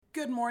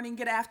Good morning,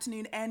 good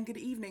afternoon, and good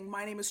evening.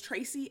 My name is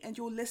Tracy, and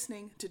you're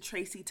listening to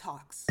Tracy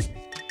Talks.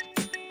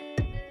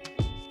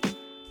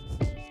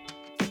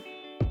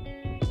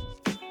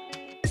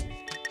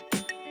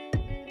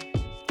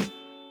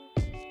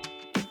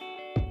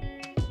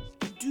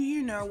 Do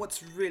you know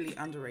what's really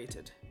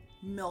underrated?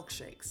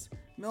 Milkshakes.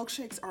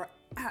 Milkshakes are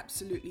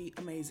absolutely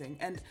amazing,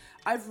 and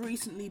I've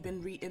recently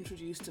been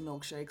reintroduced to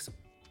milkshakes.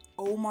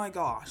 Oh my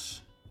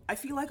gosh. I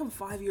feel like I'm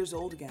 5 years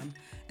old again,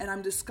 and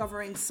I'm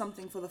discovering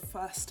something for the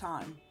first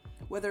time.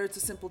 Whether it's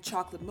a simple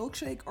chocolate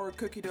milkshake or a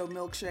cookie dough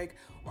milkshake,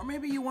 or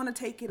maybe you want to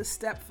take it a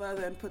step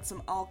further and put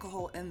some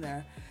alcohol in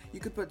there. You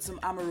could put some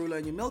Amarula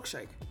in your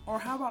milkshake, or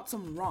how about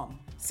some rum?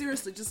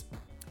 Seriously, just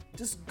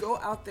go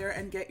out there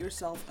and get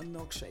yourself a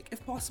milkshake.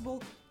 If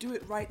possible, do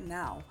it right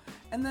now,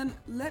 and then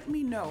let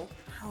me know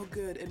how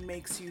good it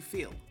makes you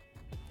feel.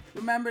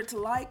 Remember to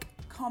like,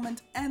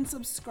 comment, and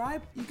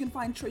subscribe. You can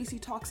find Tracy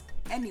Talks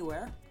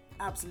anywhere.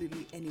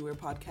 Absolutely anywhere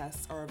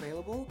podcasts are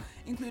available,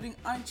 including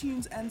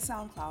iTunes and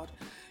SoundCloud.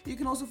 You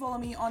can also follow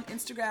me on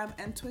Instagram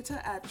and Twitter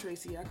at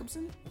Tracy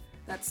Jacobsen.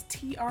 That's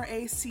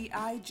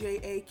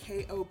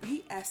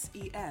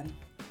TraciJakobsen.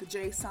 The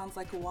J sounds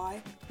like a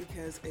Y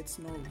because it's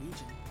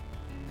Norwegian.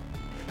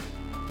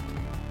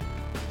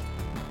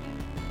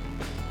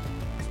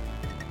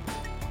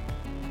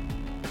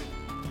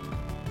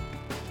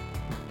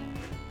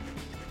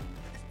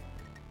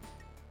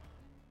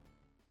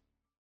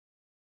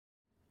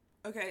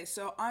 Okay,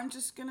 so I'm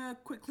just gonna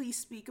quickly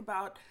speak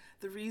about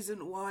the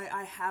reason why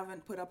I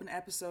haven't put up an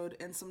episode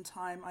in some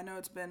time. I know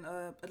it's been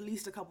at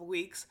least a couple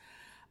weeks.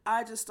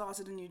 I just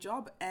started a new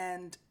job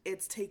and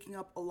it's taking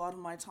up a lot of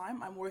my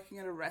time. I'm working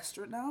at a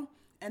restaurant now,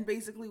 and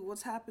basically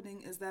what's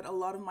happening is that a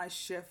lot of my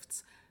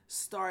shifts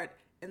start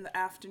in the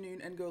afternoon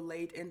and go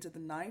late into the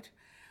night,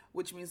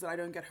 which means that I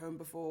don't get home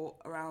before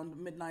around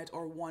midnight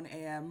or 1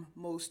 a.m.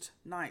 most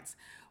nights,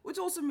 which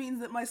also means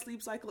that my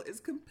sleep cycle is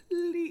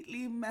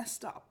completely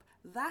messed up.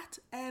 That,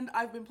 and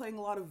I've been playing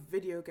a lot of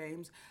video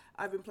games.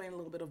 I've been playing a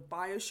little bit of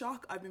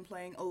BioShock. I've been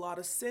playing a lot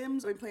of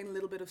Sims. I've been playing a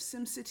little bit of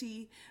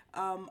SimCity.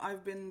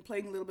 I've been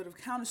playing a little bit of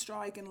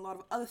Counter-Strike and a lot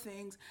of other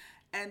things.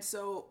 And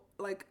so,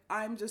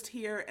 I'm just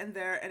here and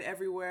there and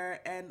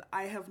everywhere, and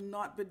I have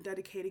not been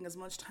dedicating as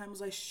much time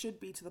as I should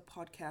be to the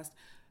podcast.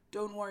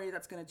 Don't worry,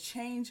 that's going to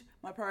change.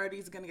 My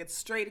priorities are going to get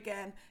straight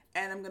again,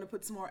 and I'm going to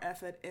put some more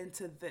effort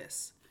into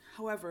this.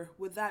 However,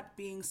 with that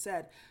being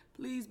said,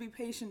 please be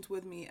patient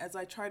with me as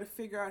I try to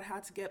figure out how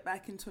to get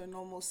back into a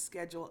normal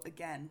schedule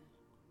again.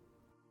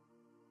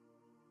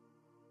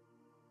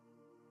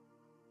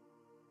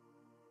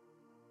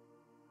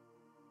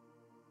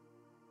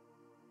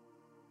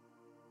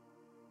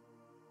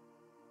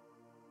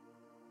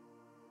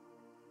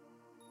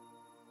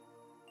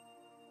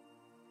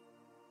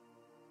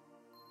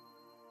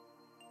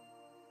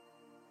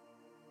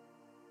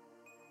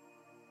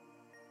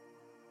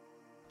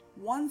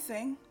 One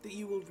thing that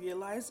you will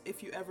realize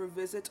if you ever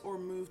visit or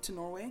move to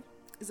Norway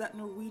is that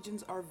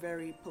Norwegians are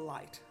very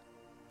polite.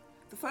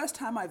 The first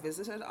time I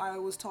visited, I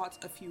was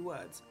taught a few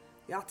words.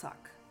 Ja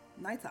takk,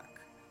 nei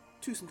takk,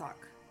 tusen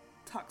takk,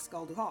 takk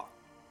skal du ha.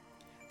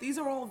 These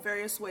are all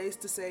various ways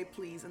to say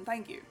please and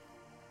thank you.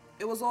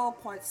 It was all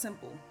quite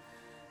simple.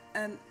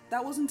 And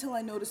that was until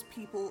I noticed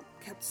people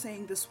kept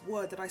saying this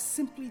word that I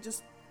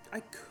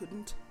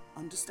couldn't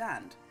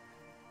understand.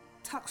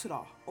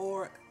 Taksera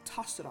or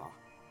tasera.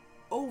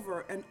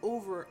 Over and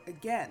over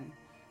again.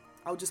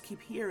 I would just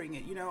keep hearing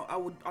it.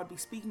 I'd be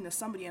speaking to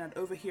somebody and I'd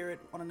overhear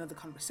it on another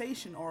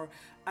conversation, or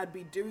I'd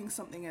be doing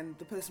something and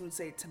the person would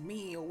say it to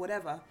me or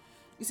whatever.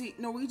 You see,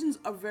 Norwegians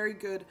are very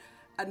good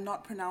at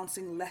not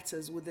pronouncing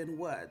letters within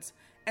words,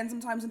 and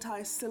sometimes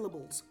entire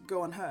syllables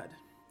go unheard.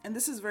 And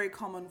this is very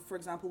common, for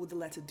example, with the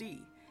letter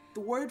D. The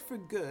word for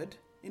good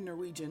in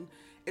Norwegian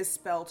is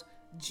spelled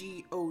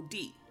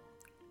G-O-D,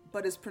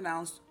 but is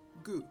pronounced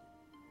gu.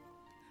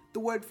 The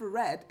word for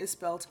red is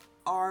spelled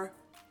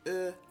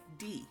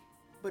R-E-D,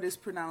 but is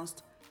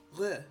pronounced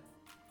R.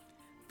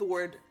 The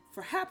word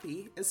for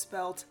happy is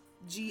spelled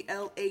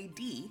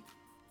G-L-A-D,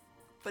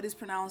 but is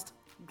pronounced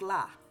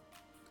gla.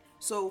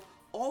 So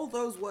all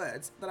those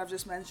words that I've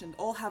just mentioned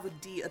all have a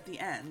D at the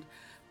end,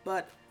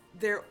 but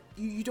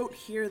you don't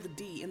hear the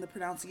D in the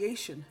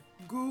pronunciation.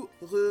 Gu,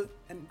 R,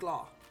 and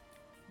gla.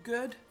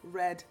 Good,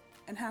 red,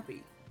 and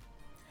happy.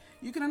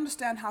 You can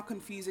understand how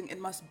confusing it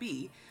must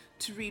be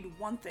to read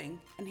one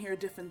thing and hear a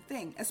different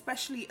thing,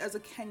 especially as a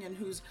Kenyan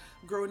who's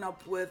grown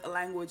up with a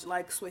language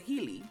like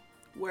Swahili,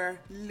 where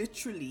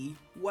literally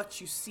what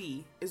you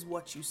see is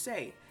what you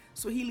say.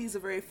 Swahili is a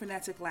very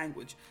phonetic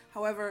language.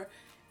 However,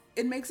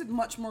 it makes it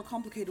much more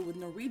complicated with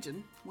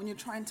Norwegian when you're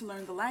trying to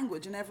learn the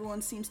language and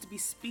everyone seems to be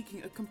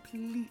speaking a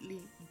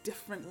completely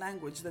different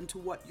language than to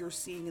what you're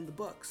seeing in the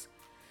books.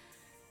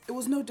 It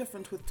was no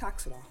different with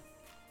Taksera.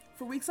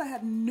 For weeks I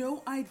had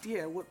no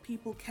idea what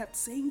people kept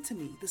saying to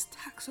me. This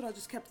taksera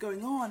just kept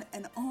going on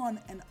and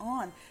on and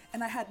on,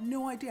 and I had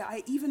no idea.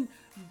 I even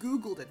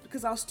Googled it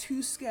because I was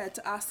too scared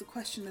to ask the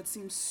question that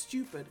seemed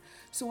stupid.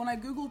 So when I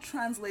Google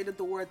translated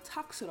the word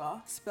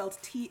taksera, spelled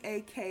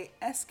T-A-K-S-K-U-R-A,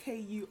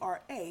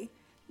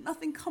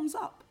 nothing comes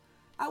up.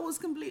 I was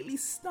completely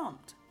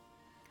stumped.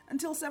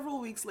 Until several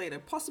weeks later,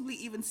 possibly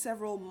even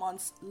several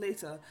months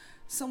later,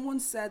 someone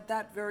said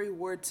that very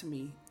word to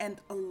me, and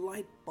a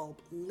light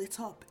bulb lit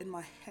up in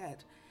my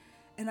head.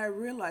 And I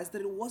realized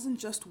that it wasn't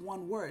just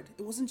one word,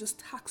 it wasn't just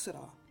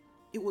taxera,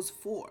 it was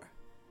four.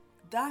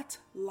 That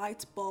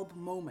light bulb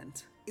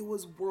moment, it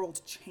was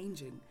world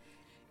changing.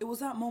 It was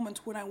that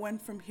moment when I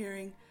went from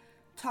hearing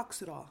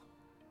taxera,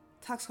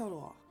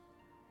 taxkalduha,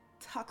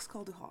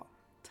 taxkalduha,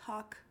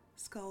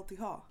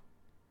 taxkalduha.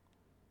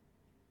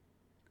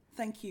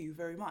 Thank you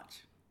very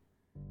much.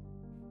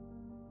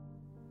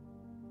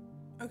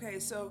 Okay,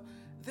 so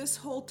this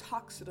whole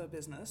taxera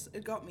business,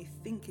 it got me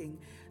thinking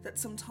that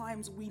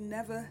sometimes we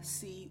never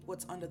see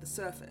what's under the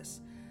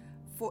surface.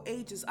 For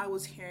ages, I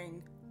was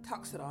hearing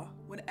taxera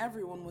when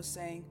everyone was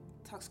saying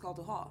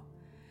taxkalduha.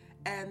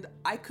 And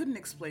I couldn't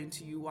explain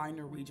to you why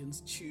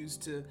Norwegians choose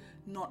to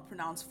not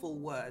pronounce full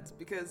words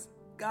because,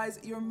 guys,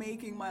 you're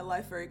making my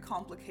life very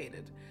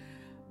complicated.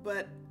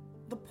 But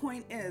the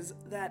point is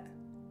that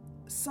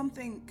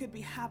something could be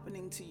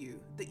happening to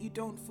you that you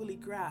don't fully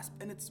grasp,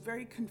 and it's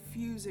very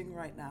confusing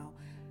right now.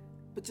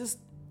 But just,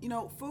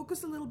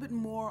 focus a little bit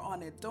more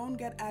on it. Don't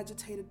get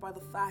agitated by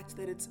the fact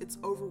that it's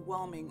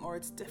overwhelming or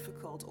it's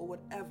difficult or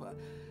whatever.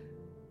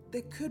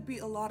 There could be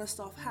a lot of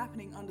stuff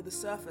happening under the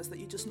surface that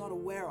you're just not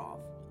aware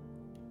of.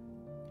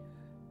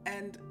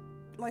 And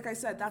like I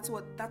said, that's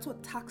what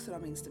taxera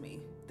means to me.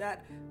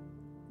 That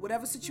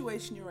whatever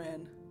situation you're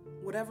in,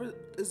 whatever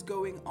is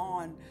going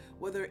on,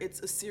 whether it's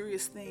a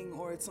serious thing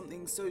or it's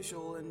something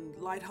social and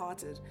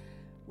lighthearted,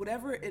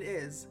 whatever it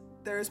is,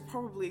 there is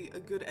probably a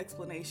good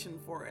explanation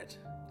for it.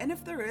 And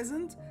if there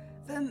isn't,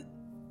 then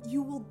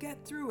you will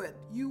get through it.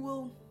 You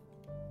will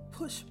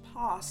push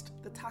past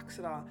the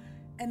taxera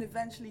and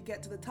eventually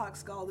get to the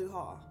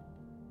taxkalduha.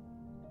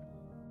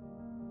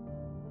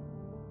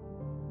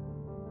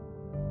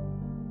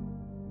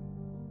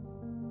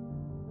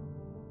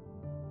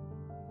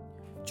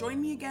 Join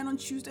me again on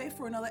Tuesday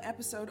for another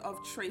episode of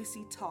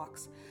Tracy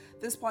Talks.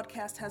 This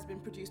podcast has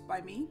been produced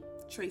by me,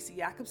 Tracy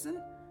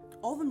Jacobson.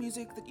 All the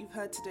music that you've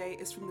heard today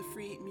is from the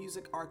Free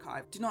Music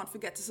Archive. Do not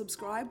forget to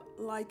subscribe,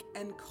 like,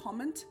 and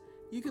comment.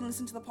 You can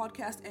listen to the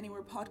podcast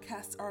anywhere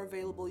podcasts are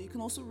available. You can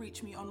also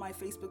reach me on my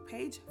Facebook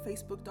page,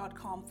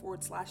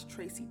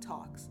 facebook.com/Tracy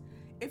Talks.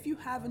 If you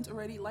haven't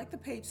already, like the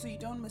page so you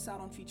don't miss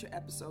out on future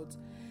episodes.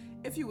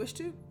 If you wish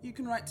to, you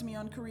can write to me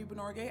on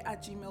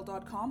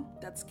karibunorge@gmail.com.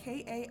 That's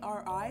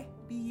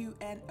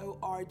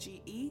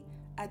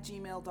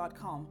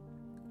KARIBUNORGE@gmail.com.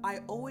 I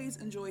always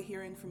enjoy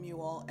hearing from you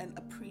all and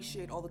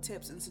appreciate all the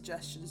tips and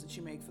suggestions that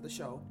you make for the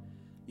show.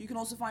 You can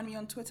also find me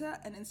on Twitter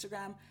and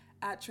Instagram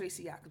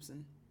 @Tracy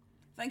Jacobson.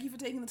 Thank you for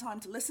taking the time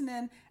to listen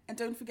in, and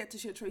don't forget to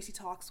share Tracy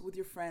Talks with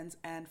your friends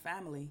and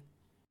family.